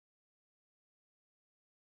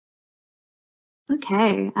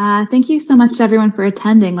Okay, thank you so much to everyone for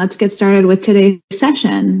attending. Let's get started with today's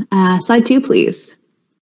session. Slide 2, please.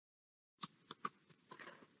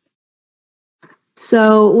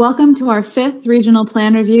 So welcome to our 5th Regional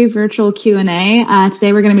Plan Review virtual Q&A.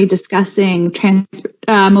 Today we're going to be discussing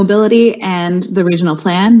mobility and the regional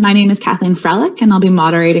plan. My name is Kathleen Frelick and I'll be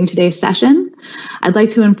moderating today's session. I'd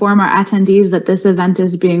like to inform our attendees that this event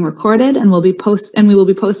is being recorded and we will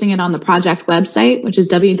be posting it on the project website, which is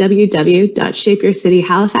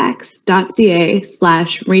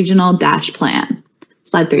www.shapeyourcityhalifax.ca/regional-plan.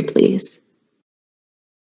 Slide 3, please.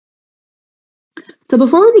 So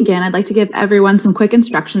before we begin, I'd like to give everyone some quick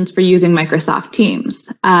instructions for using Microsoft Teams.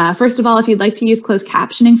 First of all, if you'd like to use closed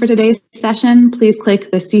captioning for today's session, please click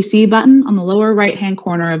the CC button on the lower right-hand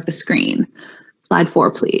corner of the screen. Slide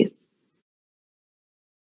 4, please.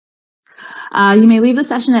 You may leave the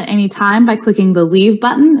session at any time by clicking the Leave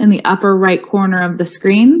button in the upper right corner of the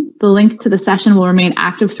screen. The link to the session will remain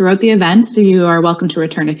active throughout the event, so you are welcome to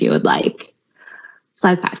return if you would like.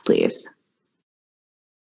 Slide 5, please.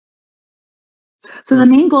 So the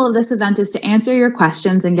main goal of this event is to answer your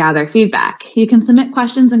questions and gather feedback. You can submit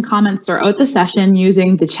questions and comments throughout the session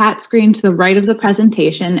using the chat screen to the right of the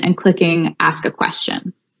presentation and clicking Ask a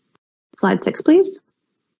Question. Slide 6, please.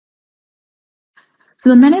 So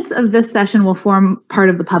the minutes of this session will form part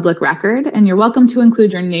of the public record, and you're welcome to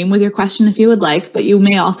include your name with your question if you would like, but you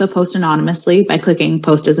may also post anonymously by clicking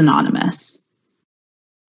Post as Anonymous.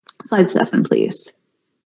 Slide 7, please.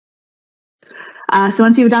 So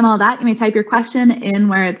once you've done all that, you may type your question in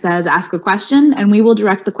where it says Ask a Question, and we will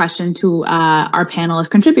direct the question to our panel of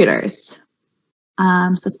contributors.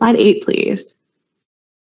 So slide 8, please.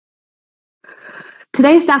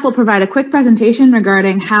 Today, staff will provide a quick presentation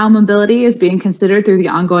regarding how mobility is being considered through the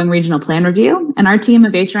ongoing regional plan review, and our team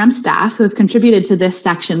of HRM staff who have contributed to this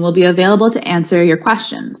section will be available to answer your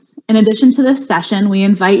questions. In addition to this session, we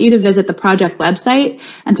invite you to visit the project website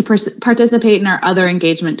and to participate in our other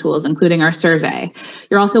engagement tools, including our survey.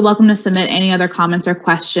 You're also welcome to submit any other comments or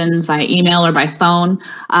questions via email or by phone.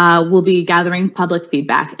 We'll be gathering public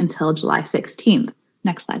feedback until July 16th.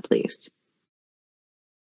 Next slide, please.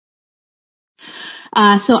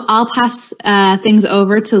 So I'll pass things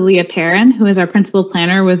over to Leah Perrin, who is our principal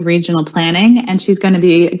planner with regional planning, and she's going to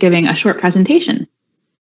be giving a short presentation.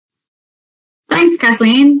 Thanks,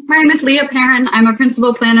 Kathleen. My name is Leah Perrin. I'm a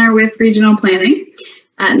principal planner with regional planning.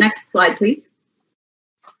 Next slide, please.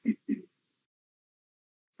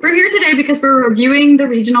 We're here today because we're reviewing the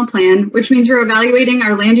regional plan, which means we're evaluating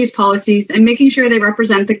our land use policies and making sure they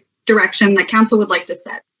represent the direction that council would like to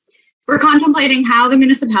set. We're contemplating how the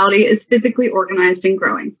municipality is physically organized and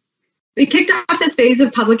growing. We kicked off this phase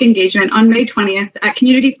of public engagement on May 20th at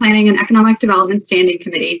Community Planning and Economic Development Standing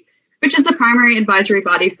Committee, which is the primary advisory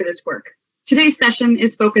body for this work. Today's session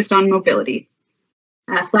is focused on mobility.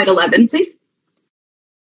 Slide 11, please.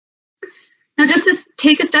 Now, just to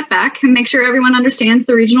take a step back and make sure everyone understands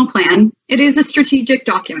the regional plan, it is a strategic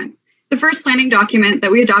document, the first planning document that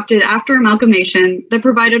we adopted after amalgamation that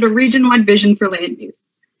provided a region-wide vision for land use.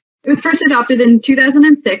 It was first adopted in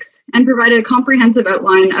 2006 and provided a comprehensive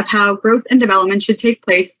outline of how growth and development should take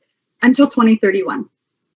place until 2031.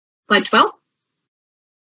 Slide 12.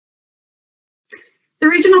 The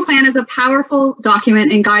regional plan is a powerful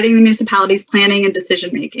document in guiding the municipality's planning and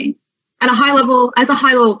decision making. At a high level, as a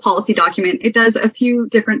high-level policy document, it does a few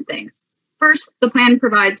different things. First, the plan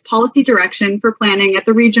provides policy direction for planning at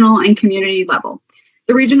the regional and community level.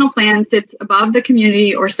 The regional plan sits above the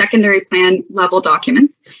community or secondary plan level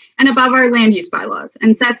documents and above our land use bylaws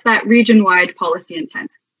and sets that region-wide policy intent.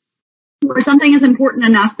 Where something is important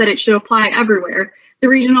enough that it should apply everywhere, the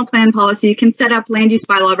regional plan policy can set up land use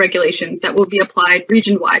bylaw regulations that will be applied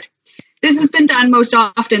region-wide. This has been done most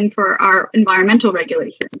often for our environmental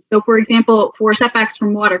regulations. So for example, for setbacks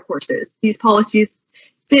from water courses, these policies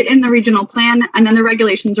sit in the regional plan and then the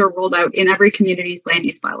regulations are rolled out in every community's land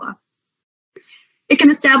use bylaw. It can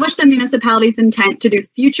establish the municipality's intent to do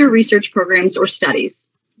future research programs or studies.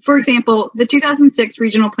 For example, the 2006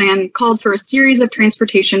 regional plan called for a series of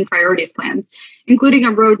transportation priorities plans, including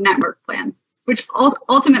a road network plan, which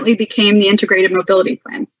ultimately became the integrated mobility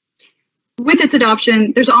plan. With its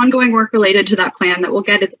adoption, there's ongoing work related to that plan that will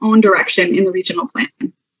get its own direction in the regional plan.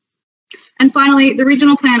 And finally, the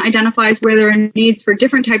regional plan identifies where there are needs for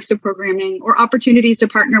different types of programming or opportunities to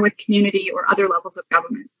partner with community or other levels of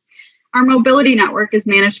government. Our mobility network is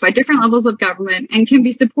managed by different levels of government and can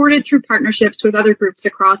be supported through partnerships with other groups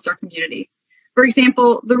across our community. For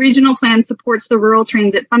example, the regional plan supports the Rural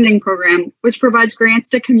Transit Funding Program, which provides grants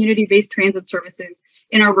to community-based transit services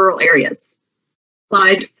in our rural areas.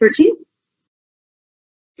 Slide 13.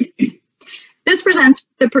 This This presents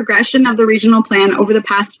the progression of the regional plan over the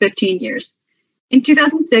past 15 years. In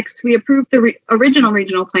 2006, we approved the original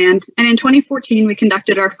regional plan, and in 2014, we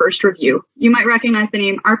conducted our first review. You might recognize the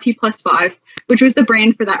name RP+5, which was the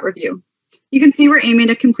brain for that review. You can see we're aiming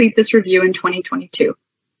to complete this review in 2022.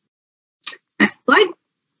 Next slide.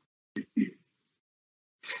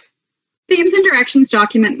 Themes and Directions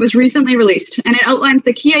document was recently released, and it outlines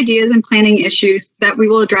the key ideas and planning issues that we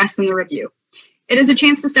will address in the review. It is a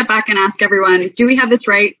chance to step back and ask everyone, do we have this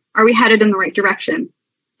right? Are we headed in the right direction?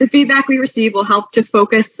 The feedback we receive will help to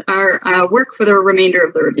focus our work for the remainder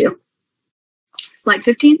of the review. Slide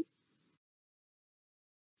 15.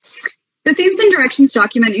 The Themes and Directions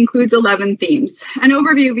document includes 11 themes. An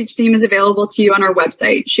overview of each theme is available to you on our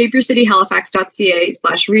website,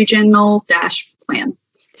 shapeyourcityhalifax.ca/regional-plan.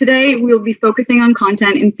 Today, we will be focusing on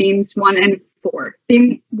content in themes 1 and 4.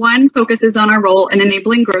 Theme 1 focuses on our role in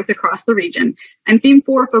enabling growth across the region, and theme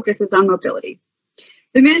 4 focuses on mobility.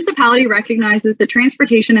 The municipality recognizes that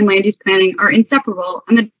transportation and land use planning are inseparable,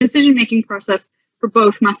 and the decision-making process for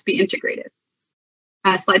both must be integrated.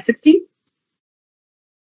 Slide 16.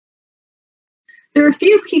 There are a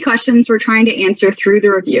few key questions we're trying to answer through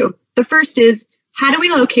the review. The first is, how do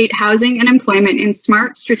we locate housing and employment in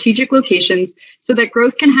smart, strategic locations so that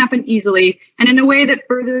growth can happen easily and in a way that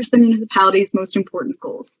furthers the municipality's most important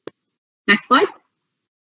goals? Next slide.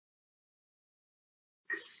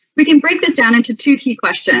 We can break this down into 2 key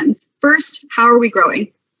questions. First, how are we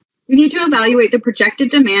growing? We need to evaluate the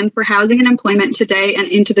projected demand for housing and employment today and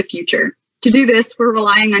into the future. To do this, we're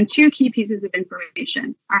relying on 2 key pieces of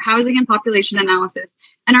information, our housing and population analysis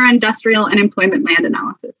and our industrial and employment land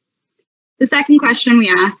analysis. The second question we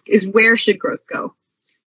ask is, where should growth go?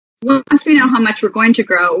 Once we know how much we're going to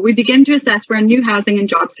grow, we begin to assess where new housing and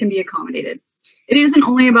jobs can be accommodated. It isn't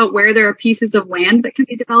only about where there are pieces of land that can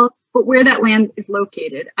be developed, but where that land is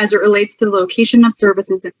located as it relates to the location of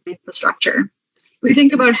services and infrastructure. We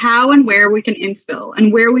think about how and where we can infill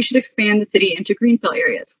and where we should expand the city into greenfield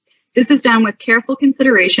areas. This is done with careful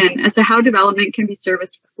consideration as to how development can be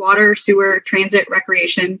serviced with water, sewer, transit,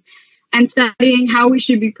 recreation, and studying how we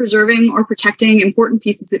should be preserving or protecting important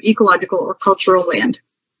pieces of ecological or cultural land.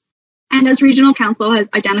 And as Regional Council has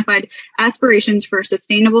identified aspirations for a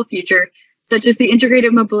sustainable future, such as the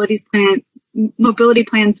Integrated Mobility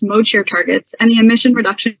Plan's mode share targets and the emission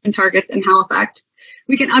reduction targets in Halifax,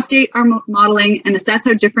 we can update our modeling and assess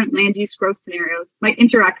how different land use growth scenarios might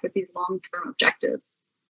interact with these long-term objectives.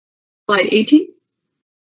 Slide 18.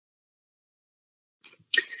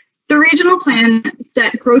 The regional plan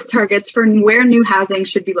set growth targets for where new housing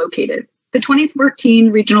should be located. The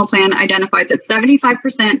 2014 regional plan identified that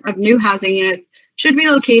 75% of new housing units should be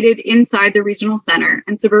located inside the regional center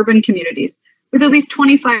and suburban communities, with at least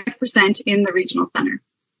 25% in the regional center.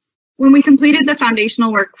 When we completed the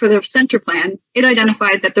foundational work for the center plan, it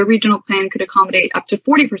identified that the regional plan could accommodate up to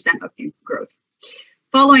 40% of new growth.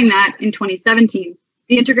 Following that, in 2017,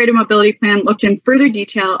 the Integrated Mobility Plan looked in further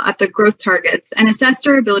detail at the growth targets and assessed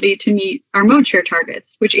our ability to meet our mode share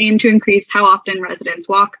targets, which aim to increase how often residents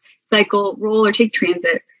walk, cycle, roll, or take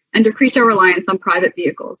transit, and decrease our reliance on private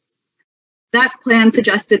vehicles. That plan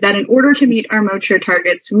suggested that in order to meet our mode share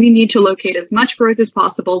targets, we need to locate as much growth as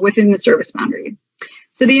possible within the service boundary.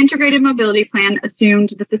 So the Integrated Mobility Plan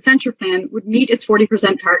assumed that the center plan would meet its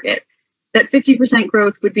 40% target, that 50%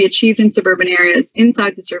 growth would be achieved in suburban areas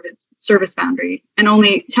inside the service boundary, and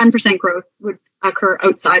only 10% growth would occur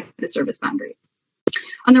outside the service boundary.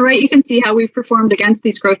 On the right, you can see how we've performed against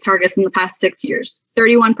these growth targets in the past 6 years.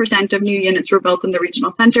 31% of new units were built in the regional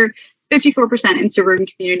center, 54% in suburban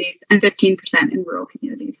communities, and 15% in rural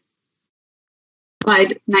communities.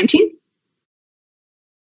 Slide 19.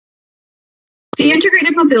 The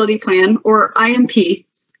Integrated Mobility Plan, or IMP,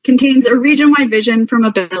 contains a region-wide vision for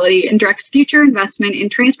mobility and directs future investment in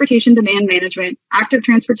transportation demand management, active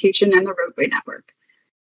transportation, and the roadway network,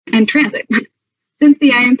 and transit. Since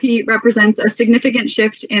the IMP represents a significant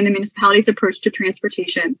shift in the municipality's approach to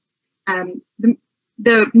transportation,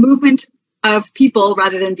 the movement of people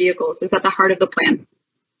rather than vehicles is at the heart of the plan.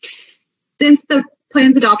 Since the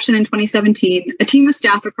plan's adoption in 2017, a team of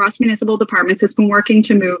staff across municipal departments has been working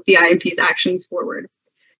to move the IMP's actions forward.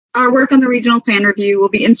 Our work on the regional plan review will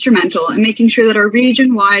be instrumental in making sure that our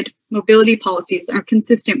region-wide mobility policies are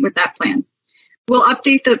consistent with that plan. We'll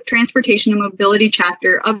update the transportation and mobility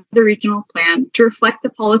chapter of the regional plan to reflect the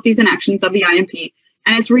policies and actions of the IMP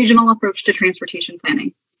and its regional approach to transportation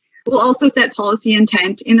planning. We'll also set policy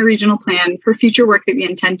intent in the regional plan for future work that we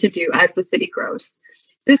intend to do as the city grows.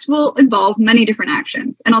 This will involve many different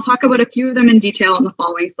actions, and I'll talk about a few of them in detail in the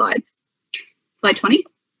following slides. Slide 20.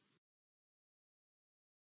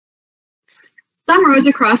 Some roads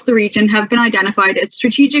across the region have been identified as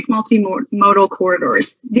strategic multimodal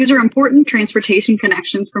corridors. These are important transportation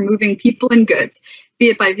connections for moving people and goods, be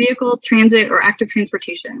it by vehicle, transit, or active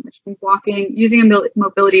transportation, which means walking, using a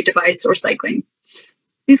mobility device, or cycling.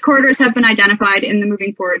 These corridors have been identified in the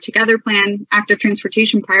Moving Forward Together Plan, Active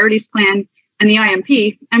Transportation Priorities Plan, and the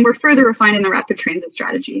IMP, and were further refined in the Rapid Transit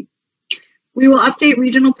Strategy. We will update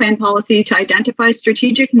regional plan policy to identify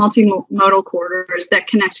strategic multimodal corridors that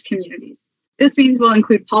connect communities. This means we'll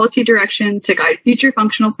include policy direction to guide future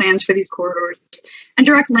functional plans for these corridors and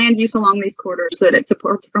direct land use along these corridors so that it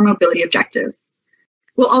supports our mobility objectives.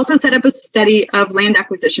 We'll also set up a study of land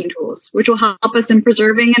acquisition tools, which will help us in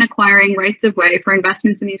preserving and acquiring rights of way for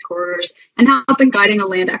investments in these corridors and help in guiding a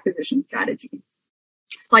land acquisition strategy.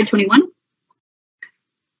 Slide 21.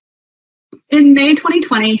 In May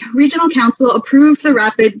 2020, Regional Council approved the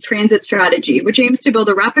Rapid Transit Strategy, which aims to build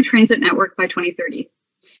a rapid transit network by 2030.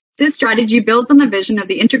 This strategy builds on the vision of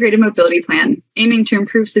the Integrated Mobility Plan, aiming to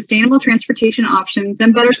improve sustainable transportation options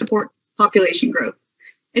and better support population growth.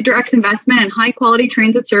 It directs investment in high-quality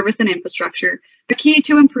transit service and infrastructure, a key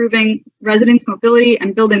to improving residents' mobility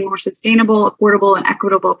and building more sustainable, affordable, and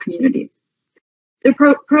equitable communities. The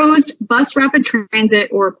proposed Bus Rapid Transit,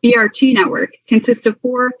 or BRT network, consists of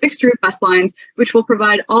 4 fixed-route bus lines, which will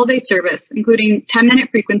provide all-day service, including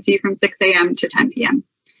 10-minute frequency from 6 a.m. to 10 p.m.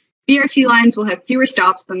 BRT lines will have fewer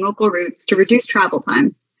stops than local routes to reduce travel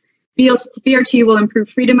times. BRT will improve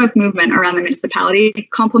freedom of movement around the municipality,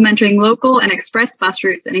 complementing local and express bus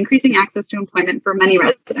routes and increasing access to employment for many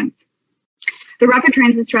residents. The Rapid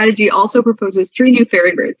Transit Strategy also proposes 3 new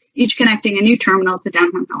ferry routes, each connecting a new terminal to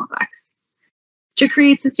downtown Halifax. To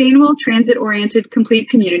create sustainable, transit-oriented, complete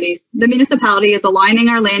communities, the municipality is aligning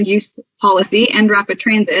our land use policy and rapid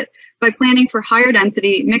transit by planning for higher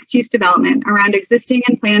density, mixed-use development around existing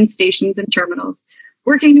and planned stations and terminals,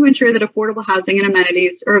 working to ensure that affordable housing and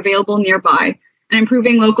amenities are available nearby, and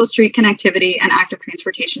improving local street connectivity and active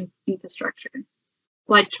transportation infrastructure.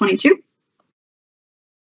 Slide 22.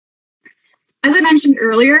 As I mentioned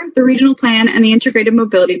earlier, the regional plan and the integrated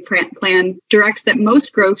mobility plan directs that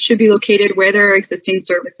most growth should be located where there are existing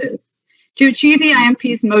services. To achieve the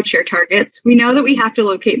IMP's mode share targets, we know that we have to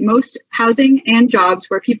locate most housing and jobs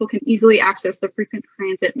where people can easily access the frequent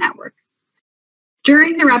transit network.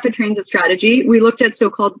 During the rapid transit strategy, we looked at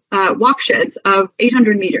so-called walk sheds of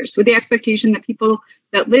 800 meters with the expectation that people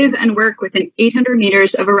that live and work within 800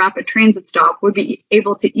 meters of a rapid transit stop would be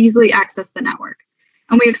able to easily access the network.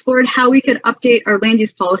 And we explored how we could update our land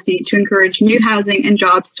use policy to encourage new housing and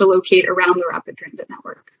jobs to locate around the rapid transit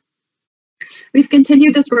network. We've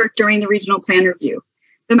continued this work during the regional plan review.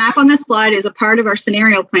 The map on this slide is a part of our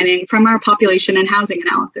scenario planning from our population and housing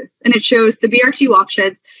analysis, and it shows the BRT walk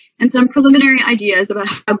sheds and some preliminary ideas about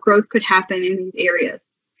how growth could happen in these areas.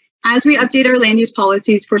 As we update our land use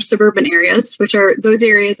policies for suburban areas, which are those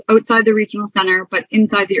areas outside the regional center but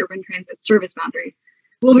inside the urban transit service boundary,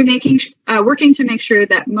 we'll be working to make sure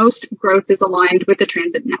that most growth is aligned with the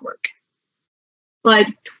transit network. Slide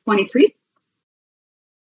 23.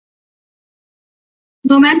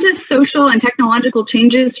 Momentous social and technological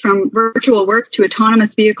changes from virtual work to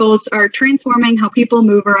autonomous vehicles are transforming how people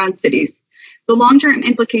move around cities. The long-term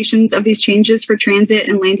implications of these changes for transit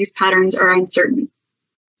and land use patterns are uncertain.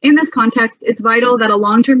 In this context, it's vital that a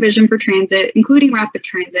long-term vision for transit, including rapid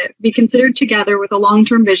transit, be considered together with a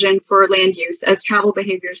long-term vision for land use as travel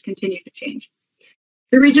behaviors continue to change.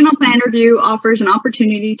 The regional plan review offers an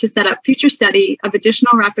opportunity to set up future study of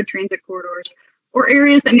additional rapid transit corridors or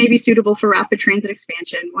areas that may be suitable for rapid transit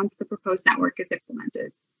expansion once the proposed network is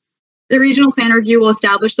implemented. The regional plan review will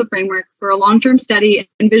establish the framework for a long-term study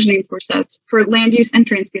and visioning process for land use and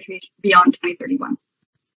transportation beyond 2031.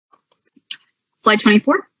 Slide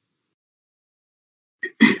 24.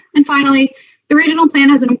 And finally, the regional plan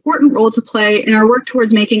has an important role to play in our work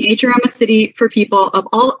towards making HRM a city for people of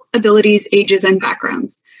all abilities, ages, and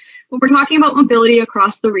backgrounds. When we're talking about mobility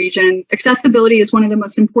across the region, accessibility is one of the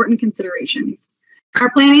most important considerations. Our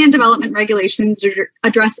planning and development regulations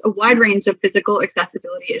address a wide range of physical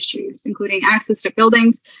accessibility issues, including access to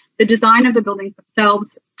buildings, the design of the buildings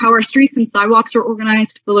themselves, how our streets and sidewalks are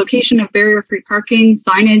organized, the location of barrier-free parking,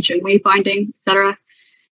 signage, and wayfinding, etc.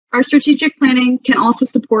 Our strategic planning can also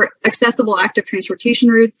support accessible active transportation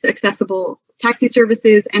routes, accessible taxi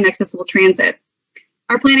services, and accessible transit.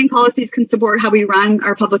 Our planning policies can support how we run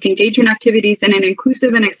our public engagement activities in an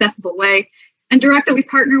inclusive and accessible way, and direct that we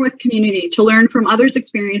partner with community to learn from others'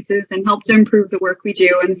 experiences and help to improve the work we do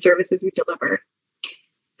and the services we deliver.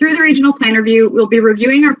 Through the regional plan review, we'll be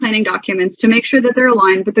reviewing our planning documents to make sure that they're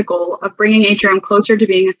aligned with the goal of bringing HRM closer to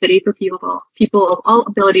being a city for people of all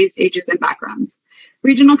abilities, ages, and backgrounds.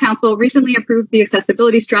 Regional Council recently approved the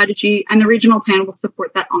accessibility strategy, and the regional plan will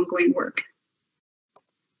support that ongoing work.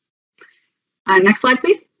 Next slide,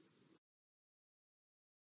 please.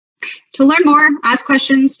 To learn more, ask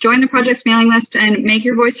questions, join the project's mailing list, and make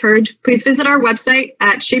your voice heard, please visit our website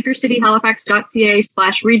at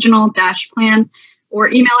shapeyourcityhalifax.ca/regional-plan, or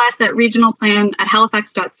email us at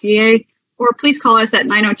regionalplan@halifax.ca, or please call us at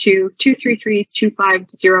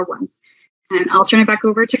 902-233-2501. And I'll turn it back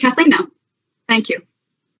over to Kathleen now. Thank you.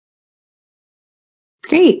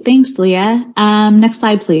 Great, thanks, Leah. Next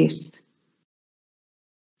slide, please.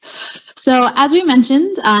 So as we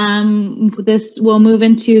mentioned, this will move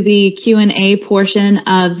into the Q&A portion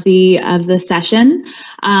of the session.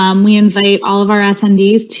 We invite all of our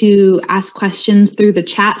attendees to ask questions through the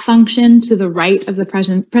chat function to the right of the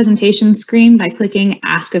presentation screen by clicking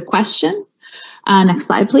Ask a Question. Next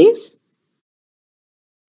slide, please.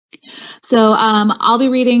 So I'll be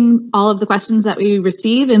reading all of the questions that we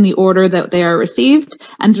receive in the order that they are received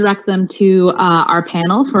and direct them to our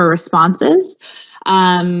panel for responses.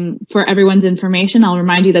 For everyone's information, I'll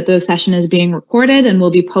remind you that the session is being recorded and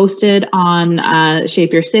will be posted on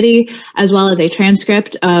Shape Your City, as well as a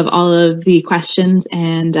transcript of all of the questions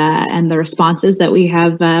and the responses that we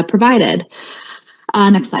have provided.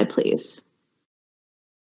 Next slide, please.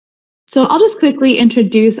 So I'll just quickly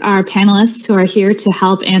introduce our panelists who are here to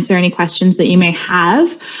help answer any questions that you may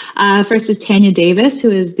have. First is Tanya Davis,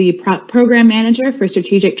 who is the Program Manager for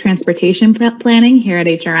Strategic Transportation Planning here at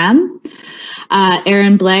HRM.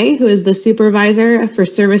 Erin Blay, who is the Supervisor for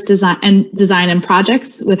Service Design and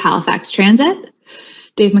Projects with Halifax Transit.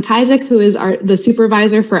 Dave McIsaac, who is the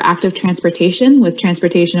Supervisor for Active Transportation with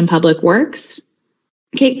Transportation and Public Works.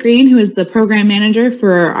 Kate Green, who is the Program Manager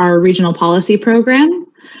for our Regional Policy Program.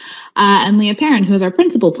 And Leah Perrin, who is our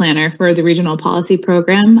Principal Planner for the Regional Policy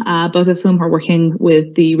Program, both of whom are working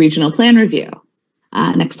with the Regional Plan Review.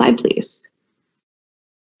 Next slide, please.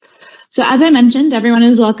 So as I mentioned, everyone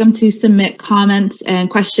is welcome to submit comments and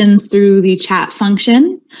questions through the chat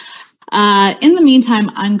function. In the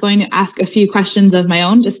meantime, I'm going to ask a few questions of my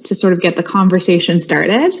own just to sort of get the conversation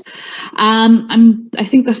started. I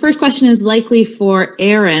think the first question is likely for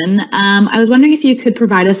Erin. I was wondering if you could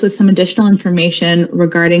provide us with some additional information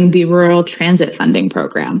regarding the Rural Transit Funding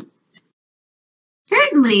Program.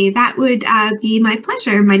 Certainly, that would be my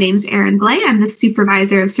pleasure. My name is Erin Blay. I'm the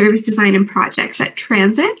Supervisor of Service Design and Projects at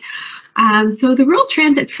Transit. So the Rural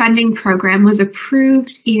Transit Funding Program was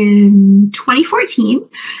approved in 2014,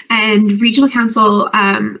 and Regional Council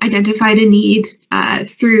identified a need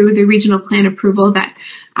through the regional plan approval that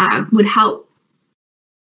would help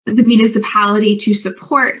the municipality to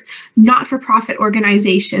support not-for-profit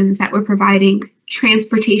organizations that were providing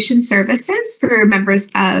transportation services for members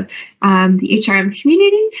of the HRM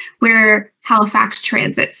community where Halifax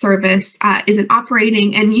Transit Service isn't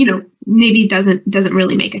operating and, maybe doesn't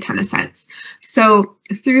really make a ton of sense. So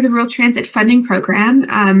through the Rural Transit Funding Program,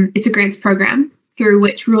 it's a grants program through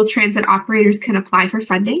which rural transit operators can apply for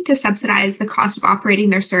funding to subsidize the cost of operating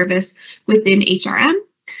their service within HRM.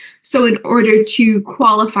 So in order to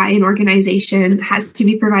qualify, an organization has to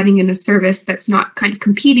be providing in a service that's not kind of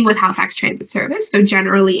competing with Halifax Transit Service. So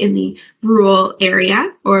generally in the rural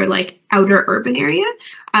area or like outer urban area,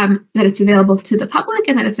 that it's available to the public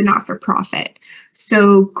and that it's a not-for-profit.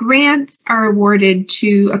 So grants are awarded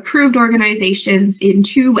to approved organizations in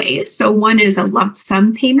two ways. So one is a lump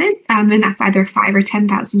sum payment, and that's either $5,000 or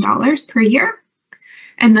 $10,000 per year.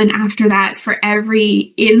 And then after that, for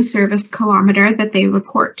every in-service kilometer that they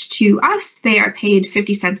report to us, they are paid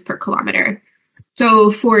 50 cents per kilometer.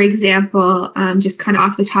 So for example, just kind of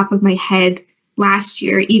off the top of my head, last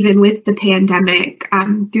year, even with the pandemic,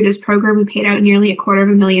 through this program, we paid out nearly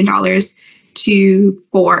 $250,000 to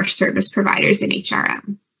 4 service providers in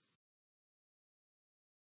HRM.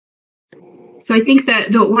 So I think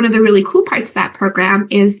that one of the really cool parts of that program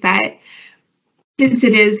is that since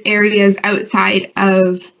it is areas outside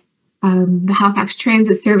of the Halifax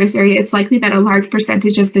Transit Service area, it's likely that a large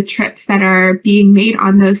percentage of the trips that are being made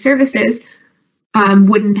on those services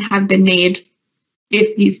wouldn't have been made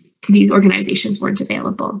if these organizations weren't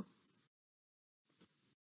available.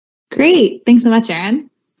 Great, thanks so much, Erin.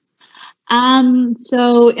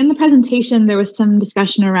 So in the presentation, there was some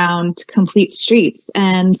discussion around complete streets.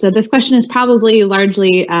 And so this question is probably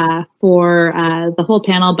largely for the whole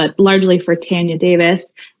panel, but largely for Tanya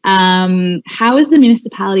Davis. How is the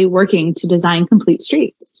municipality working to design complete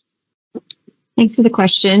streets? Thanks for the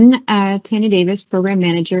question. Tanya Davis, Program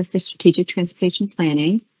Manager for Strategic Transportation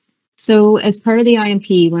Planning. So as part of the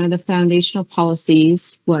IMP, one of the foundational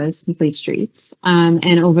policies was complete streets.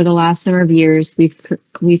 And over the last number of years, we've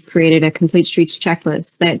created a complete streets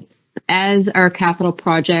checklist that as our capital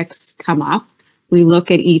projects come up, we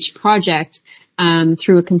look at each project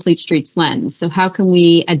through a complete streets lens. So how can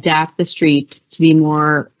we adapt the street to be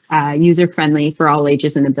more user-friendly for all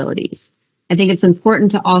ages and abilities? I think it's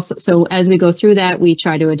important to also, so as we go through that, we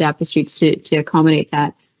try to adapt the streets to accommodate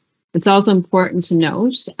that. It's also important to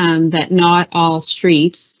note that not all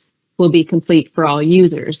streets will be complete for all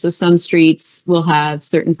users. So some streets will have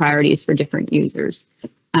certain priorities for different users.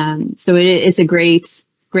 So it's a great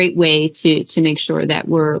way to make sure that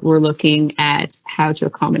we're looking at how to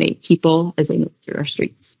accommodate people as they move through our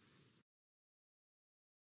streets.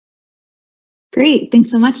 Great, thanks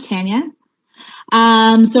so much, Tanya.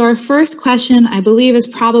 So our first question, I believe, is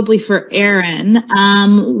probably for Erin.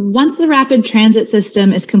 Once the rapid transit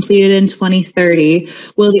system is completed in 2030,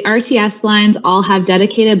 will the RTS lines all have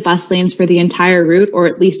dedicated bus lanes for the entire route, or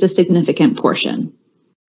at least a significant portion?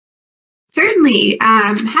 Certainly.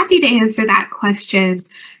 Happy to answer that question.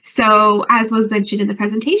 So as was mentioned in the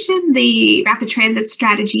presentation, the rapid transit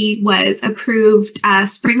strategy was approved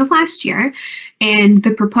spring of last year, and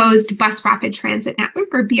the proposed bus rapid transit network,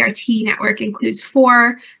 or BRT network, includes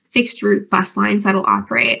 4 fixed route bus lines that will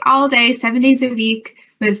operate all day, 7 days a week,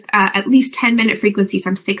 with at least 10-minute frequency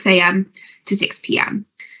from 6 a.m. to 6 p.m.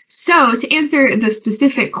 So to answer the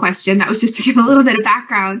specific question, that was just to give a little bit of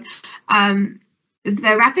background,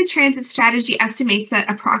 the rapid transit strategy estimates that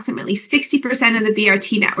approximately 60% of the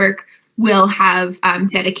BRT network will have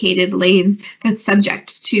dedicated lanes that's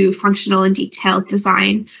subject to functional and detailed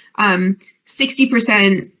design.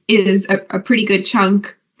 60% is a pretty good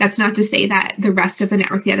chunk. That's not to say that the rest of the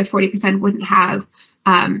network, the other 40%, wouldn't have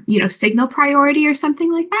signal priority or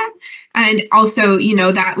something like that. And also,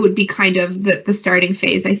 that would be kind of the starting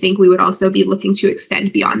phase. I think we would also be looking to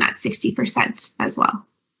extend beyond that 60% as well.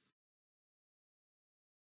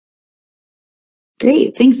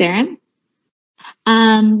 Great, thanks, Erin.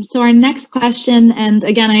 So our next question, and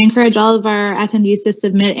again, I encourage all of our attendees to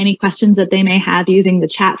submit any questions that they may have using the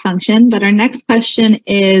chat function, but our next question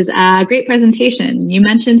is a great presentation. You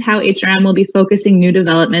mentioned how HRM will be focusing new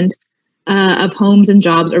development of homes and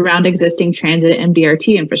jobs around existing transit and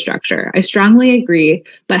BRT infrastructure. I strongly agree,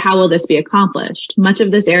 but how will this be accomplished? Much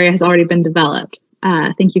of this area has already been developed.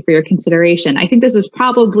 Thank you for your consideration. I think this is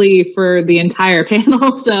probably for the entire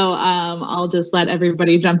panel, so I'll just let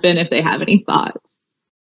everybody jump in if they have any thoughts.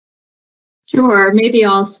 Sure, maybe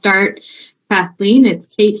I'll start, Kathleen. It's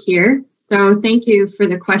Kate here. So thank you for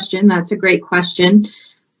the question. That's a great question.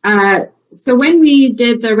 So when we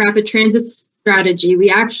did the rapid transit strategy,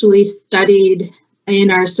 we actually studied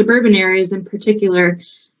in our suburban areas in particular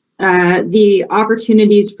the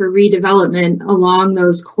opportunities for redevelopment along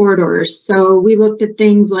those corridors. So we looked at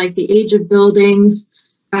things like the age of buildings,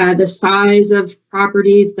 the size of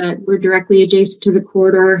properties that were directly adjacent to the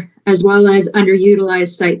corridor, as well as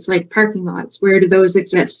underutilized sites like parking lots. Where do those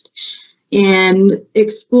exist? And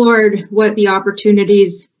explored what the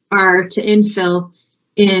opportunities are to infill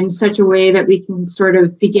in such a way that we can sort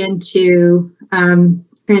of begin to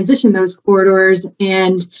transition those corridors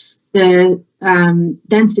and the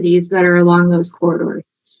densities that are along those corridors.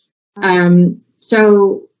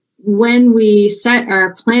 So when we set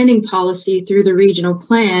our planning policy through the regional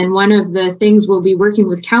plan, one of the things we'll be working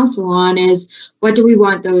with council on is what do we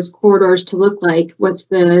want those corridors to look like? What's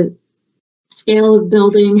the scale of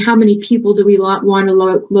building? How many people do we want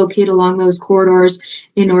to locate along those corridors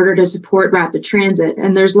in order to support rapid transit?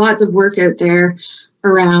 And there's lots of work out there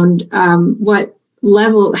around what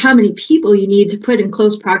level, how many people you need to put in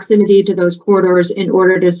close proximity to those corridors in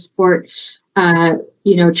order to support,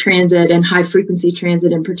 transit and high frequency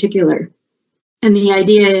transit in particular. And the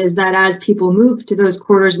idea is that as people move to those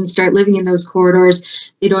corridors and start living in those corridors,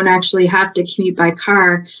 they don't actually have to commute by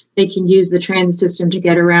car. They can use the transit system to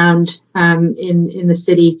get around in the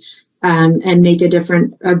city and make a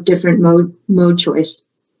different mode choice.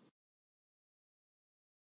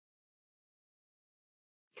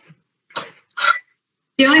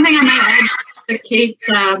 The only thing I might add to Kate's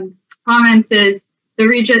comments is the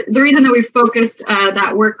reason that we've focused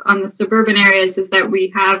that work on the suburban areas is that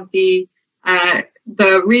we have the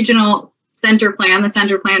regional center plan, the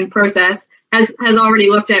center plan process has already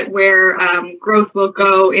looked at where growth will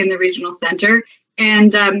go in the regional center.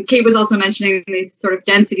 And Kate was also mentioning these sort of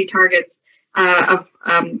density targets of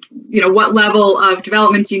what level of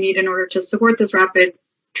development you need in order to support this rapid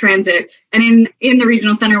transit. And in the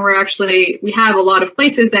regional center, we have a lot of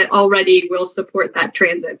places that already will support that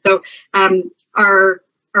transit. So our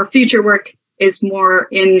future work is more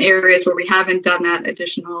in areas where we haven't done that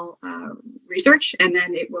additional research, and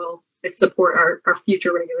then it will support our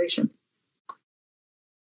future regulations.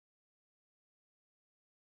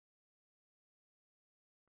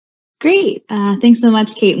 Great. Thanks so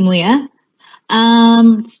much, Kate and Leah.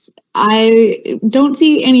 I don't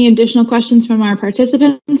see any additional questions from our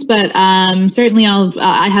participants, but certainly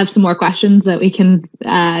I have some more questions that we can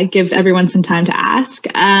give everyone some time to ask.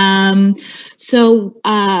 So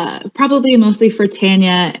probably mostly for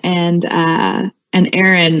Tanya and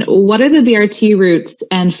Erin, what are the BRT routes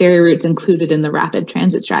and ferry routes included in the rapid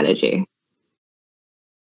transit strategy?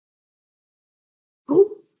 Oh,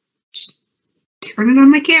 turning on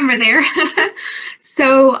my camera there.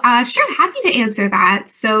 So sure, happy to answer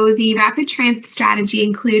that. So the rapid transit strategy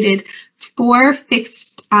included 4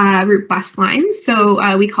 fixed route bus lines.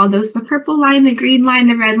 So we call those the purple line, the green line,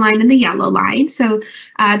 the red line, and the yellow line. So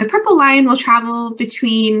the purple line will travel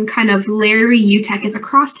between kind of Larry UTEC. It's a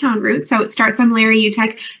crosstown route. So it starts on Larry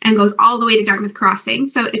UTEC and goes all the way to Dartmouth Crossing.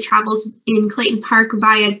 So it travels in Clayton Park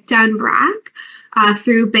via Dunbrack.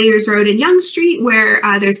 Through Bayers Road and Yonge Street, where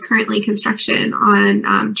there's currently construction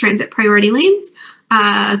on transit priority lanes,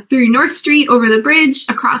 through North Street, over the bridge,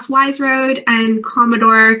 across Wise Road, and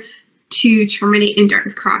Commodore to terminate in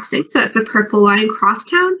Dartmouth Crossing. So that's the purple line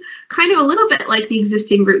crosstown, kind of a little bit like the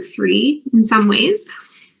existing Route 3 in some ways.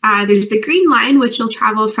 There's the green line, which will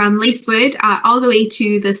travel from Lacewood all the way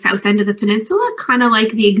to the south end of the peninsula, kind of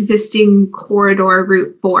like the existing corridor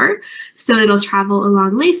Route 4. So it'll travel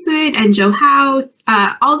along Lacewood and Joe Howe,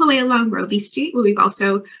 all the way along Roby Street, where we've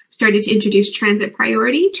also started to introduce transit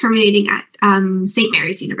priority, terminating at St.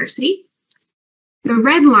 Mary's University. The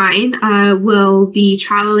red line will be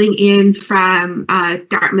traveling in from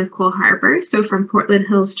Dartmouth Cole Harbour, so from Portland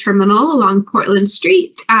Hills Terminal along Portland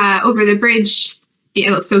Street, over the bridge,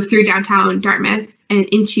 so through downtown Dartmouth and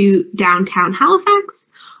into downtown Halifax,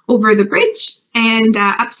 over the bridge, and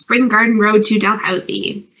up Spring Garden Road to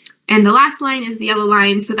Dalhousie. And the last line is the yellow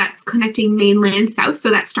line, so that's connecting mainland south, so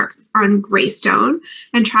that starts on Greystone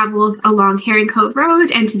and travels along Herring Cove Road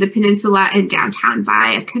and to the peninsula and downtown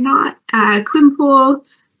via Connaught, Quinpool,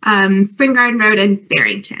 Spring Garden Road, and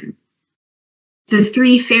Barrington. The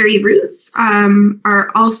 3 ferry routes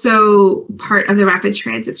are also part of the rapid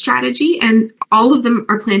transit strategy, and all of them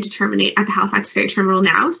are planned to terminate at the Halifax Ferry Terminal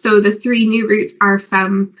now. So the 3 new routes are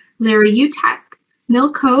from Larry UTEC,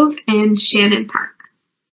 Mill Cove, and Shannon Park.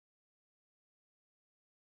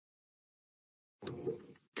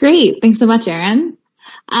 Great. Thanks so much, Erin.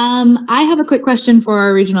 I have a quick question for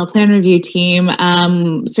our regional plan review team.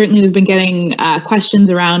 Certainly, we've been getting questions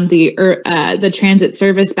around the transit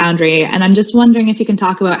service boundary, and I'm just wondering if you can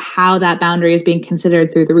talk about how that boundary is being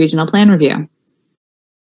considered through the regional plan review.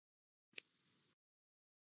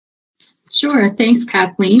 Sure. Thanks,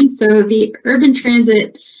 Kathleen. So the urban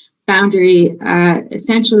transit boundary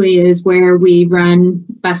essentially is where we run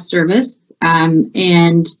bus service,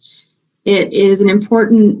 and it is an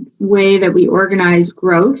important way that we organize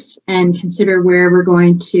growth and consider where we're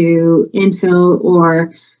going to infill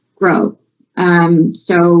or grow.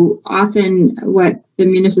 So often what the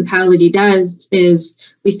municipality does is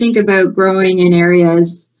we think about growing in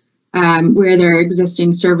areas where there are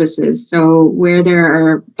existing services. So where there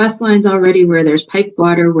are bus lines already, where there's piped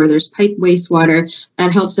water, where there's piped wastewater,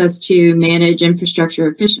 that helps us to manage infrastructure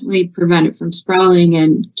efficiently, prevent it from sprawling,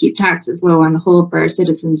 and keep taxes low on the whole for our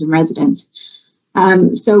citizens and residents.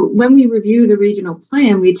 So when we review the regional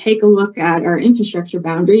plan, we take a look at our infrastructure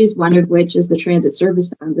boundaries, one of which is the transit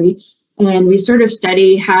service boundary. And we sort of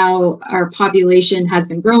study how our population has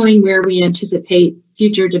been growing, where we anticipate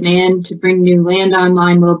future demand to bring new land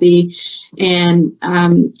online will be, and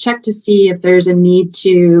check to see if there's a need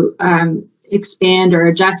to expand or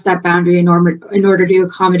adjust that boundary in order to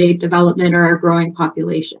accommodate development or our growing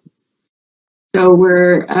population. So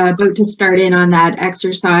we're about to start in on that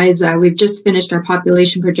exercise. We've just finished our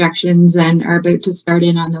population projections and are about to start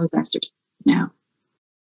in on those exercises now.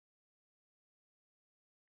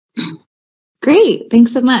 Great,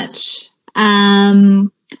 thanks so much.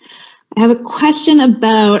 I have a question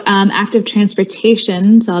about active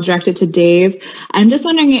transportation, so I'll direct it to Dave. I'm just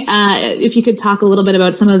wondering if you could talk a little bit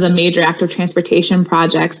about some of the major active transportation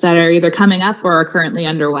projects that are either coming up or are currently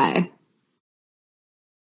underway.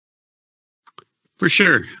 For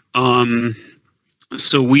sure.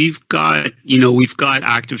 So we've got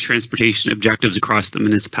active transportation objectives across the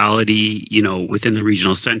municipality, within the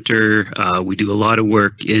regional center. We do a lot of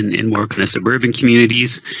work in more kind of suburban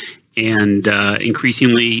communities. And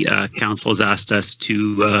increasingly, council has asked us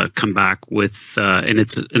to come back with, and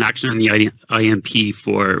it's an action on the IMP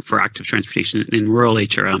for active transportation in rural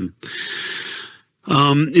HRM.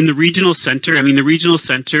 In the regional center, I mean, the regional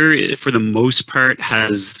center, for the most part,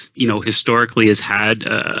 has, historically has had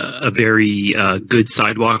a very good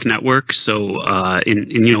sidewalk network. So,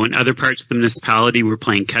 in other parts of the municipality, we're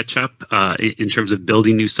playing catch up in terms of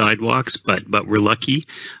building new sidewalks. But we're lucky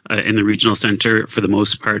in the regional center, for the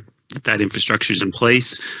most part, that infrastructure is in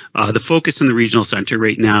place. The focus in the regional center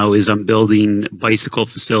right now is on building bicycle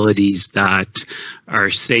facilities that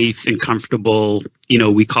are safe and comfortable.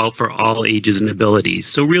 We call for all ages and abilities.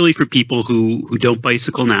 So really for people who don't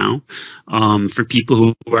bicycle now, for people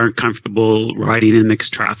who aren't comfortable riding in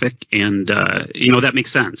mixed traffic, and that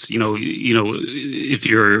makes sense. If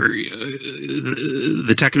you're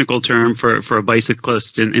the technical term for a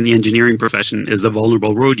bicyclist in the engineering profession is a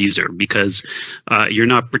vulnerable road user, because you're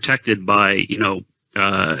not protected by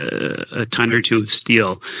a ton or two of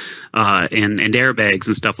steel and airbags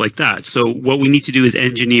and stuff like that. So what we need to do is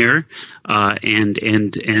engineer and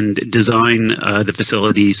design the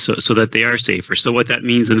facilities so that they are safer. So what that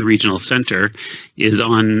means in the regional center is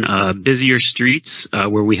on busier streets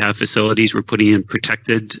where we have facilities, we're putting in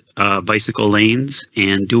protected bicycle lanes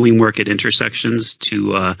and doing work at intersections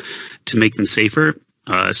to make them safer.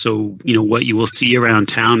 So what you will see around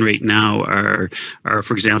town right now are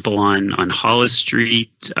for example, on Hollis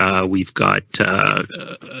Street, we've got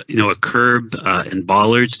a curb and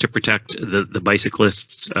bollards to protect the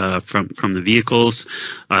bicyclists from the vehicles.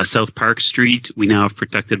 South Park Street, we now have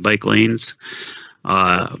protected bike lanes.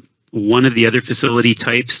 One of the other facility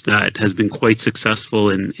types that has been quite successful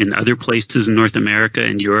in other places in North America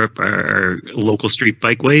and Europe are local street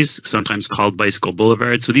bikeways, sometimes called bicycle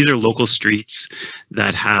boulevards. So these are local streets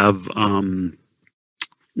that have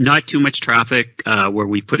not too much traffic, where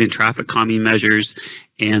we put in traffic calming measures,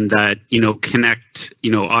 and that connect,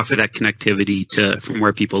 offer that connectivity from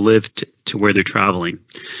where people live to where they're traveling.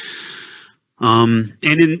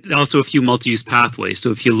 And also a few multi-use pathways.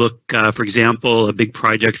 So if you look, for example, a big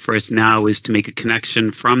project for us now is to make a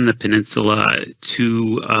connection from the peninsula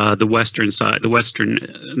to the western side, the western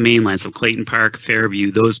mainland, so Clayton Park,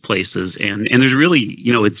 Fairview, those places. And there's really,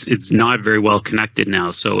 it's not very well connected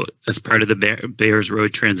now. So as part of the Bayers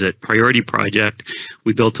Road Transit Priority Project,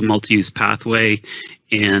 we built a multi-use pathway.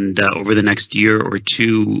 And over the next year or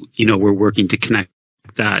two, we're working to connect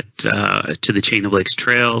that to the Chain of Lakes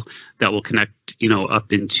Trail that will connect,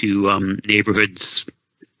 up into neighborhoods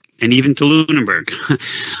and even to Lunenburg.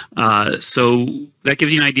 So that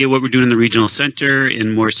gives you an idea what we're doing in the regional center.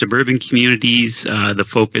 In more suburban communities, the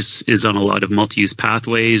focus is on a lot of multi-use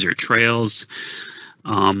pathways or trails.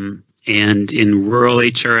 And in rural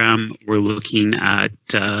HRM, we're looking at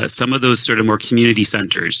some of those sort of more community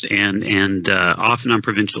centers and often on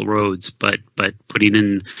provincial roads, but putting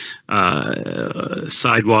in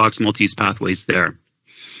sidewalks, multi-use pathways there.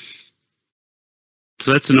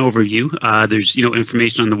 So that's an overview. There's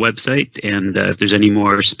information on the website, and if there's any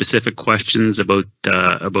more specific questions about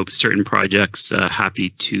certain projects, happy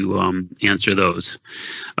to answer those.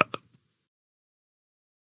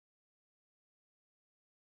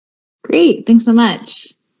 Great, thanks so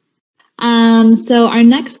much. So our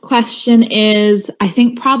next question is, I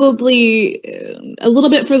think probably a little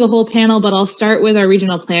bit for the whole panel, but I'll start with our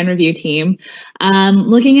regional plan review team.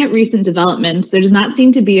 Looking at recent developments, there does not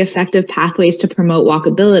seem to be effective pathways to promote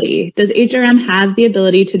walkability. Does HRM have the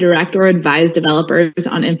ability to direct or advise developers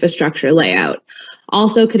on infrastructure layout?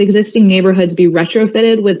 Also, could existing neighborhoods be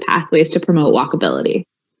retrofitted with pathways to promote walkability?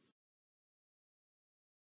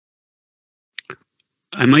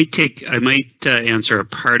 I might answer a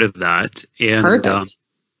part of that, and Perfect.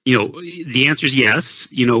 The answer is yes.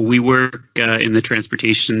 We work in the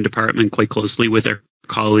transportation department quite closely with our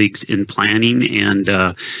colleagues in planning,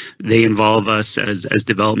 and they involve us as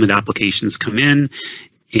development applications come in,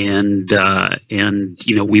 and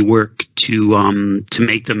we work to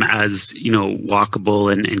make them as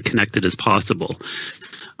walkable and connected as possible.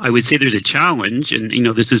 I would say there's a challenge, and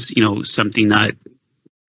this is something that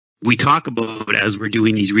we talk about as we're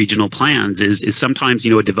doing these regional plans is sometimes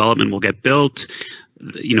a development will get built,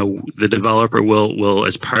 the developer will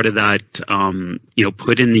as part of that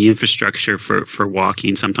put in the infrastructure for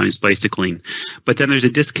walking, sometimes bicycling, but then there's a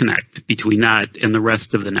disconnect between that and the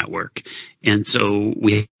rest of the network, and so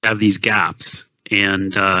we have these gaps,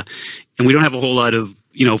 and we don't have a whole lot of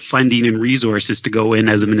funding and resources to go in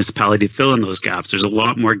as a municipality to fill in those gaps. There's a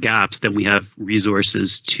lot more gaps than we have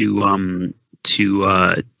resources to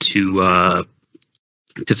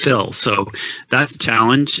fill. So that's a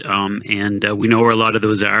challenge, and we know where a lot of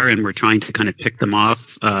those are, and we're trying to kind of pick them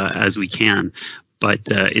off as we can, but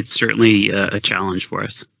it's certainly a challenge for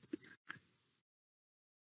us.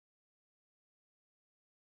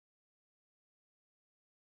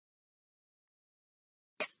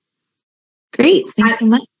 Great, thanks so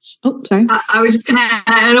much. Oh, sorry. I was just gonna add,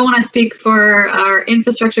 I don't want to speak for our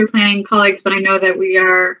infrastructure planning colleagues, but I know that we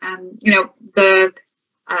are, I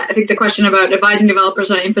think the question about advising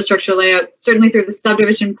developers on infrastructure layout, certainly through the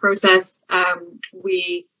subdivision process,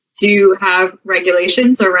 we do have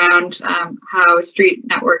regulations around how street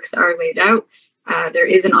networks are laid out. There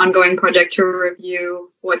is an ongoing project to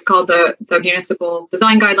review what's called the Municipal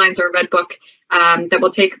Design Guidelines, or Red Book, that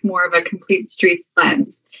will take more of a complete streets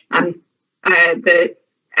lens. I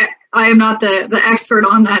am not the expert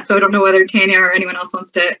on that, so I don't know whether Tanya or anyone else wants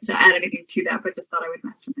to add anything to that, but just thought I would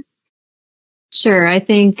mention it. Sure. I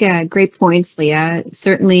think great points, Leah.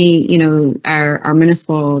 Certainly, our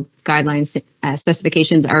municipal guidelines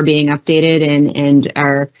specifications are being updated and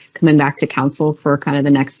are coming back to council for kind of the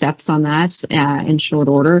next steps on that in short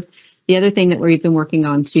order. The other thing that we've been working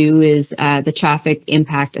on too is the traffic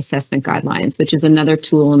impact assessment guidelines, which is another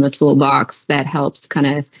tool in the toolbox that helps kind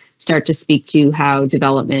of start to speak to how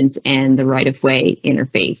development and the right-of-way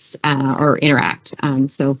interface or interact.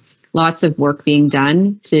 So lots of work being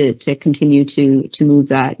done to continue to move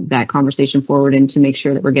that conversation forward and to make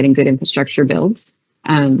sure that we're getting good infrastructure builds.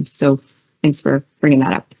 So thanks for bringing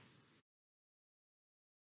that up.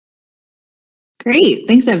 Great,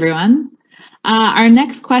 thanks everyone. Our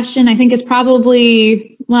next question, I think, is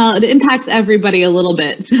probably, well, it impacts everybody a little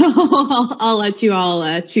bit, so I'll let you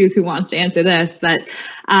all choose who wants to answer this. But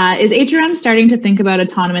is HRM starting to think about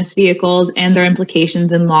autonomous vehicles and their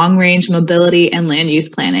implications in long-range mobility and land use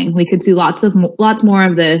planning? We could see lots more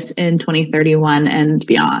of this in 2031 and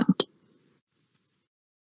beyond.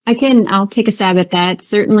 I'll take a stab at that.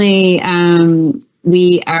 Certainly,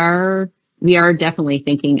 we are definitely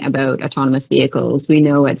thinking about autonomous vehicles. We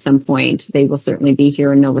know at some point they will certainly be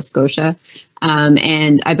here in Nova Scotia.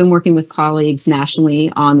 And I've been working with colleagues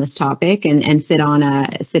nationally on this topic and sit on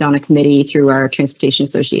a committee through our Transportation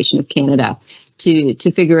Association of Canada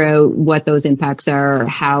to figure out what those impacts are,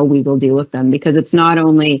 how we will deal with them, because it's not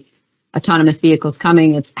only autonomous vehicles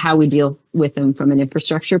coming, it's how we deal with them from an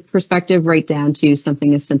infrastructure perspective, right down to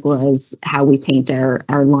something as simple as how we paint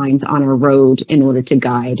our lines on our road in order to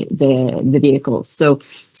guide the vehicles. So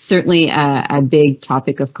certainly a big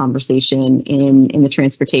topic of conversation in the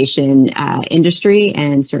transportation industry,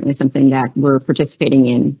 and certainly something that we're participating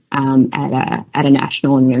in at a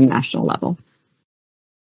national and international level.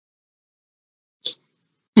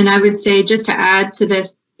 And I would say, just to add to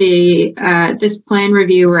this, this plan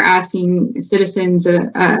review, we're asking citizens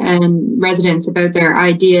and residents about their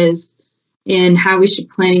ideas in how we should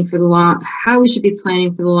be planning for the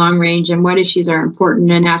long range and what issues are important,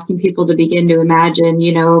 and asking people to begin to imagine,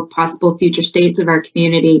 possible future states of our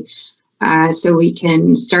community, so we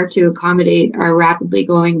can start to accommodate our rapidly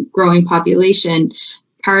growing population.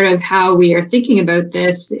 Part of how we are thinking about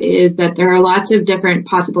this is that there are lots of different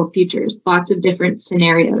possible futures, lots of different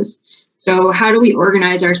scenarios. So how do we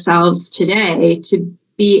organize ourselves today to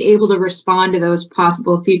be able to respond to those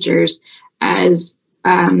possible futures as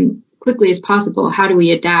quickly as possible? How do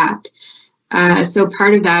we adapt? So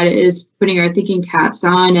part of that is putting our thinking caps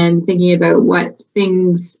on and thinking about what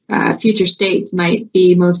things, future states might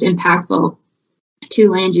be most impactful to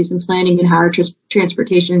land use and planning, and how our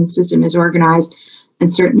transportation system is organized.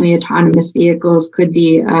 And certainly autonomous vehicles could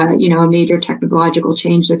be, a major technological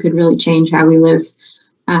change that could really change how we live.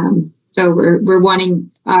 So we're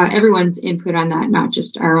wanting everyone's input on that, not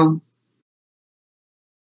just our own.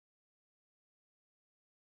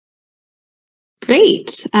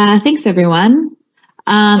 Great. Thanks, everyone.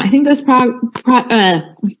 I think this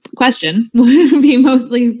question would be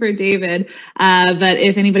mostly for David, but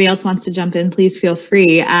if anybody else wants to jump in, please feel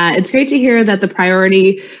free. It's great to hear that the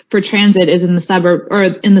priority for transit is in the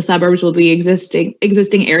suburbs will be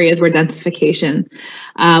existing areas where densification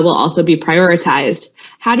will also be prioritized.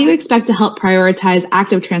 How do you expect to help prioritize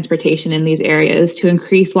active transportation in these areas to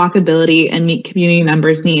increase walkability and meet community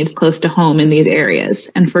members' needs close to home in these areas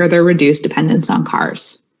and further reduce dependence on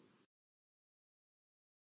cars?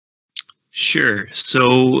 Sure.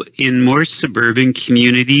 So in more suburban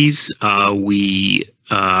communities, some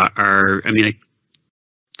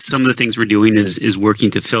of the things we're doing is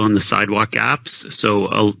working to fill in the sidewalk gaps.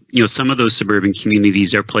 So, some of those suburban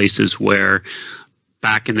communities are places where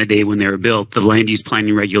back in the day when they were built, the land use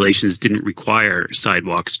planning regulations didn't require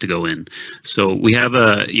sidewalks to go in. So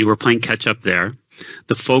we're playing catch up there.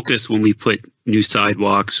 The focus when we put new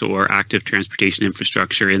sidewalks or active transportation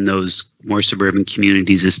infrastructure in those more suburban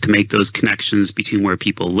communities is to make those connections between where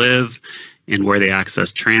people live and where they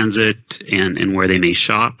access transit and where they may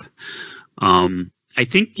shop. I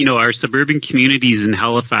think, our suburban communities in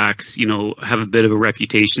Halifax, have a bit of a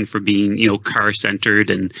reputation for being, car centered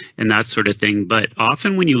and that sort of thing. But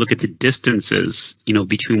often when you look at the distances,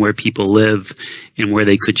 between where people live and where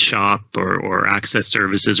they could shop or access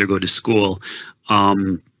services or go to school,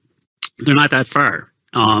 they're not that far.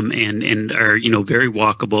 And are, very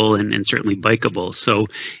walkable and certainly bikeable. So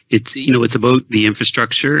it's about the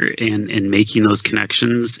infrastructure and making those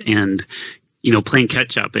connections and, playing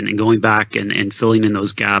catch up and going back and filling in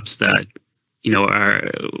those gaps that,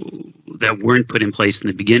 that weren't put in place in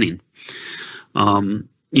the beginning.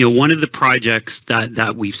 One of the projects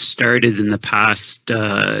that we've started in the past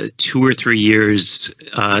 2 or 3 years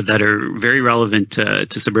that are very relevant to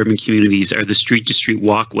suburban communities are the street-to-street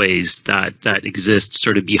walkways that exist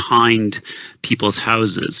sort of behind people's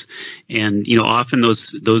houses. And often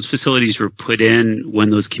those facilities were put in when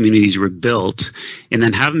those communities were built and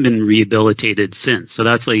then haven't been rehabilitated since. So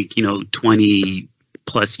that's like 20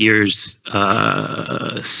 plus years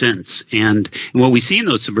since, and what we see in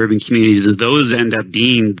those suburban communities is those end up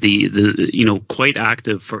being the quite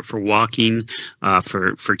active for walking,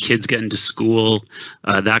 for kids getting to school,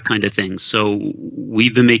 that kind of thing. So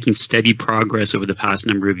we've been making steady progress over the past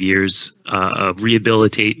number of years of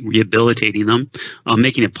rehabilitating them,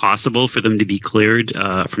 making it possible for them to be cleared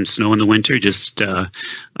from snow in the winter just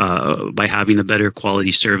by having a better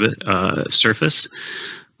quality surface.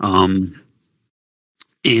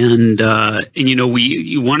 And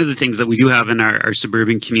we one of the things that we do have in our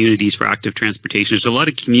suburban communities for active transportation is a lot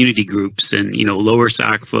of community groups and Lower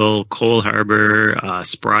Sackville, Cole Harbour,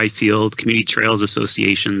 Spryfield, community trails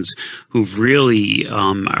associations who've really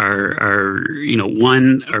are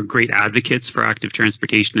great advocates for active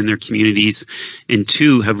transportation in their communities, and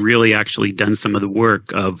two have really actually done some of the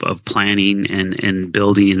work of planning and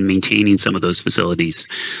building and maintaining some of those facilities.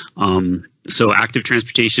 So active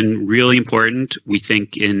transportation, really important, we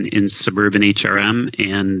think, in suburban HRM,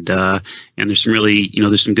 and there's some really,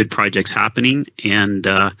 there's some good projects happening, and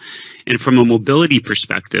from a mobility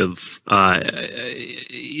perspective,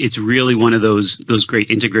 it's really one of those great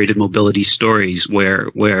integrated mobility stories where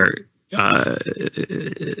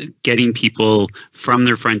getting people from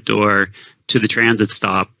their front door to the transit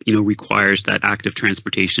stop, requires that active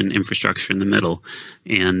transportation infrastructure in the middle,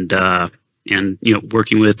 and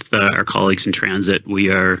working with our colleagues in transit, we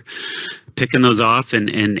are picking those off and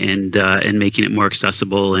making it more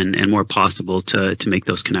accessible and more possible to make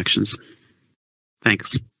those connections.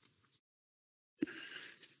 Thanks.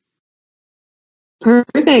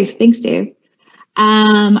 Perfect. Thanks, Dave.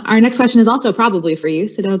 Our next question is also probably for you,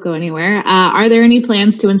 so don't go anywhere. Are there any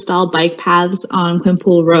plans to install bike paths on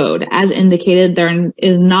Quinpool Road? As indicated, there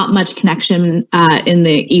is not much connection in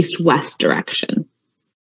the east-west direction.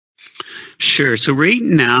 Sure. So right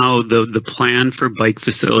now, the plan for bike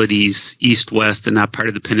facilities east-west in that part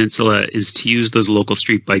of the peninsula is to use those local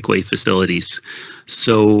street bikeway facilities.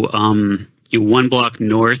 So one block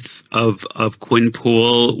north of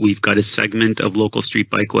Quinpool, we've got a segment of local street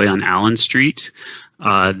bikeway on Allen Street.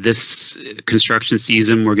 This construction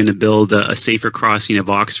season, we're going to build a safer crossing of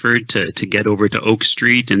Oxford to get over to Oak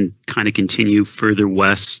Street and kind of continue further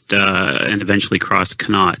west and eventually cross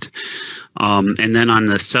Connaught. And then on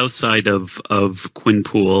the south side of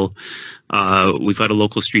Quinpool, we've got a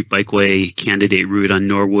local street bikeway candidate route on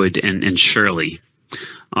Norwood and Shirley.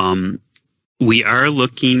 We are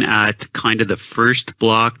looking at kind of the first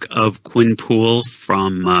block of Quinpool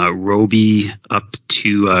from Roby up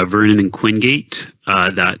to Vernon and Quingate.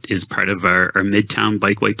 That is part of our Midtown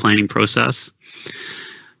bikeway planning process.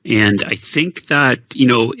 And I think that,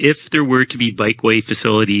 if there were to be bikeway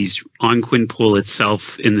facilities on Quinpool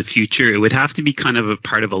itself in the future, it would have to be kind of a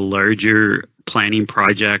part of a larger planning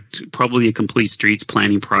project, probably a complete streets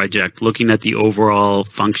planning project, looking at the overall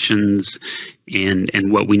functions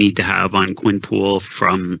and what we need to have on Quinpool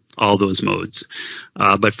from all those modes.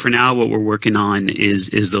 But for now, what we're working on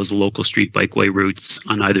is those local street bikeway routes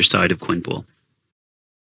on either side of Quinpool.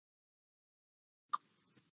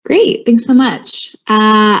 Great, thanks so much.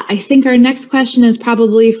 I think our next question is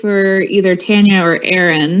probably for either Tanya or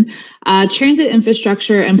Aaron. Transit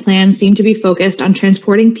infrastructure and plans seem to be focused on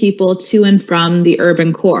transporting people to and from the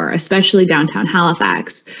urban core, especially downtown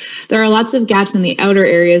Halifax. There are lots of gaps in the outer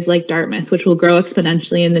areas like Dartmouth, which will grow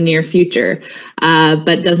exponentially in the near future,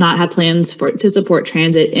 but does not have plans to support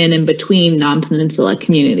transit in and between non-peninsula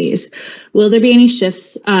communities. Will there be any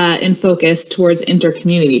shifts in focus towards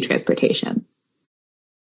inter-community transportation?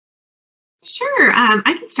 Sure, I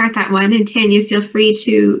can start that one, and Tanya, feel free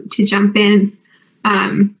to jump in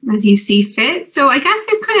as you see fit. So I guess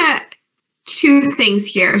there's kind of two things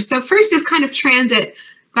here. So first is kind of transit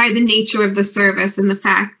by the nature of the service and the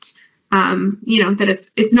fact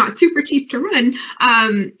that it's not super cheap to run,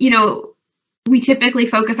 we typically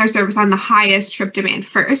focus our service on the highest trip demand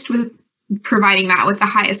first, with providing that with the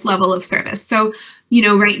highest level of service. So,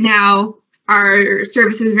 right now, our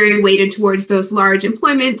service is very weighted towards those large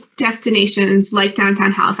employment destinations like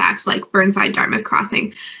downtown Halifax, like Burnside, Dartmouth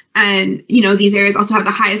Crossing. And, these areas also have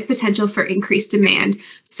the highest potential for increased demand.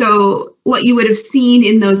 So what you would have seen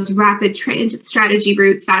in those rapid transit strategy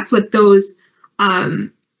routes, that's what those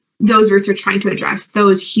routes are trying to address,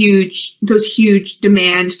 those huge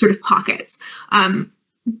demand sort of pockets.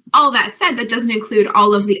 All that said, that doesn't include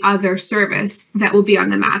all of the other service that will be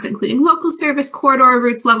on the map, including local service, corridor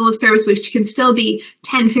routes, level of service, which can still be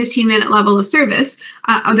 10, 15-minute level of service,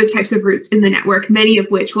 other types of routes in the network, many of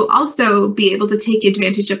which will also be able to take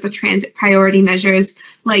advantage of the transit priority measures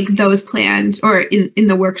like those planned or in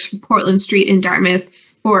the works for Portland Street in Dartmouth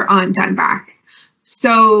or on Dunbar.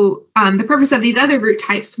 So the purpose of these other route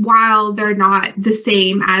types, while they're not the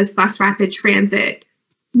same as bus rapid transit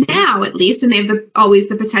now, at least, and they have always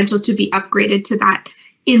the potential to be upgraded to that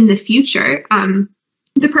in the future,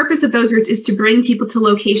 the purpose of those routes is to bring people to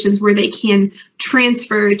locations where they can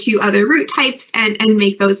transfer to other route types and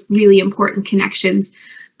make those really important connections.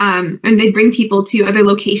 And they bring people to other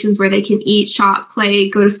locations where they can eat, shop, play,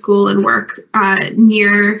 go to school, and work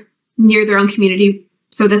near their own community,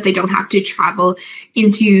 so that they don't have to travel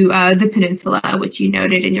into the peninsula, which you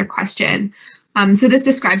noted in your question. So this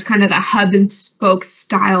describes kind of the hub and spoke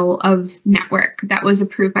style of network that was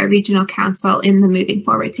approved by Regional Council in the Moving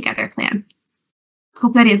Forward Together plan.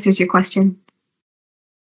 Hope that answers your question.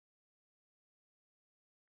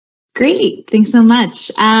 Great, thanks so much.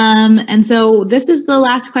 And so this is the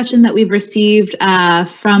last question that we've received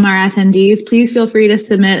from our attendees. Please feel free to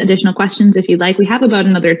submit additional questions if you'd like. We have about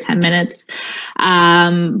another 10 minutes,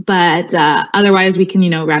 but otherwise we can,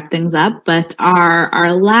 wrap things up. But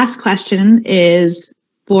our last question is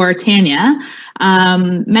for Tanya.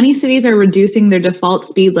 Many cities are reducing their default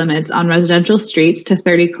speed limits on residential streets to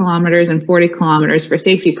 30 kilometers and 40 kilometers for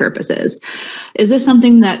safety purposes. Is this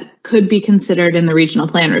something that could be considered in the regional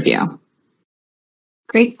plan review?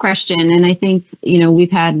 Great question. And I think,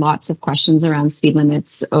 we've had lots of questions around speed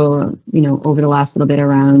limits, over the last little bit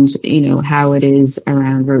around, how it is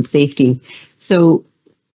around road safety. So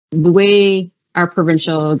the way our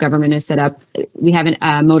provincial government is set up, we have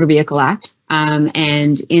a Motor Vehicle Act,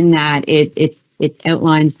 and in that it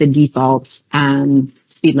outlines the default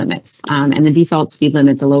speed limits. And the default speed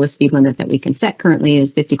limit, the lowest speed limit that we can set currently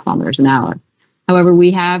is 50 kilometers an hour. However,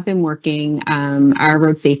 we have been working, our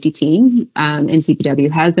road safety team in TPW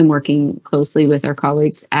has been working closely with our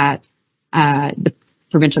colleagues at the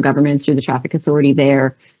provincial government through the traffic authority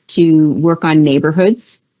there to work on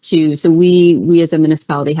neighborhoods. So we as a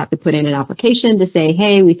municipality have to put in an application to say,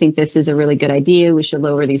 hey, we think this is a really good idea. We should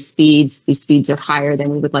lower these speeds. These speeds are higher than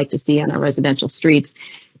we would like to see on our residential streets.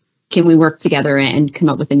 Can we work together and come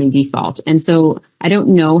up with a new default? And so I don't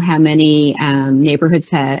know how many neighborhoods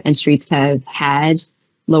and streets have had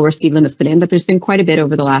lower speed limits put in, but there's been quite a bit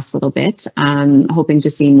over the last little bit. Hoping to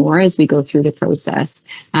see more as we go through the process,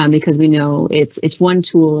 because we know it's one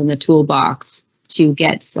tool in the toolbox to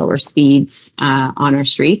get slower speeds on our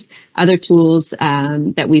street. Other tools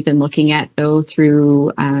that we've been looking at, though,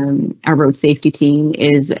 through our road safety team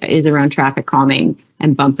is around traffic calming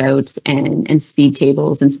and bump outs and speed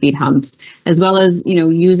tables and speed humps, as well as,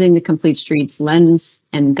 using the Complete Streets lens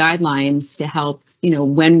and guidelines to help,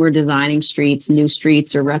 when we're designing streets, new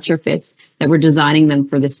streets or retrofits, that we're designing them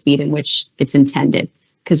for the speed in which it's intended.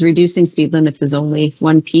 Because reducing speed limits is only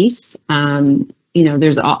one piece.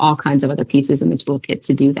 There's all kinds of other pieces in the toolkit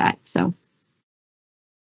to do that. So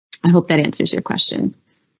I hope that answers your question.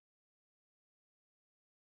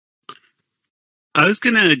 I was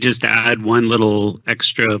going to just add one little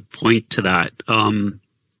extra point to that.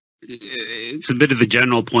 It's a bit of a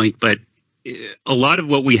general point, but a lot of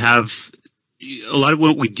what we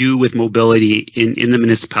do with mobility in the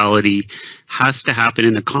municipality has to happen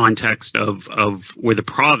in the context of where the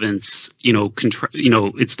province,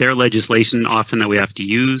 it's their legislation often that we have to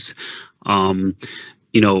use.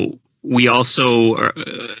 We also,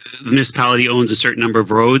 the municipality owns a certain number of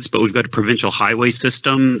roads, but we've got a provincial highway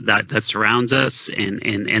system that surrounds us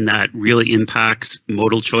and that really impacts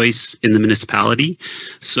modal choice in the municipality.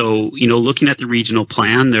 So, looking at the regional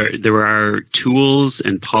plan, there are tools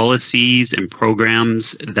and policies and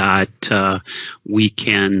programs that we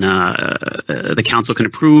can, the council can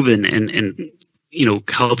approve and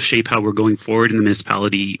help shape how we're going forward in the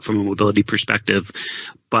municipality from a mobility perspective.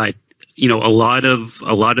 But a lot of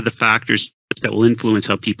the factors that will influence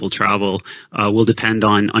how people travel will depend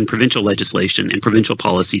on provincial legislation and provincial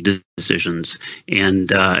policy decisions.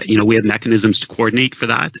 And we have mechanisms to coordinate for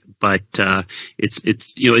that, but it's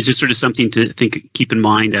just sort of something to keep in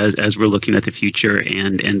mind as we're looking at the future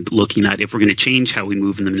and looking at if we're going to change how we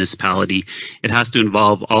move in the municipality. It has to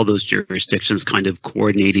involve all those jurisdictions kind of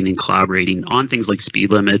coordinating and collaborating on things like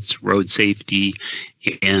speed limits, road safety,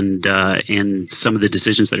 and some of the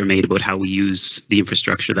decisions that are made about how we use the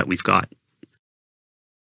infrastructure that we've got.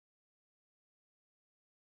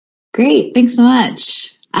 Great, thanks so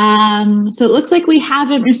much. So it looks like we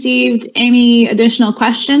haven't received any additional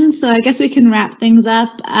questions, so I guess we can wrap things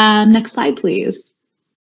up. Next slide, please.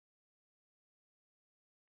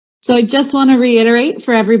 So I just want to reiterate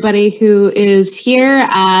for everybody who is here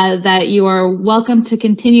that you are welcome to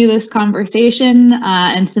continue this conversation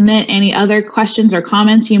and submit any other questions or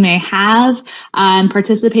comments you may have and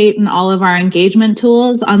participate in all of our engagement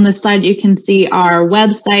tools. On this slide, you can see our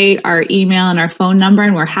website, our email, and our phone number,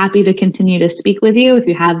 and we're happy to continue to speak with you if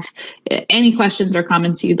you have any questions or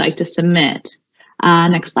comments you'd like to submit.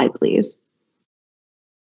 Next slide, please.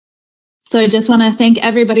 So I just want to thank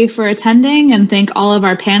everybody for attending and thank all of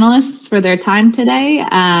our panelists for their time today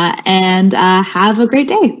and have a great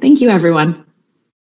day. Thank you, everyone.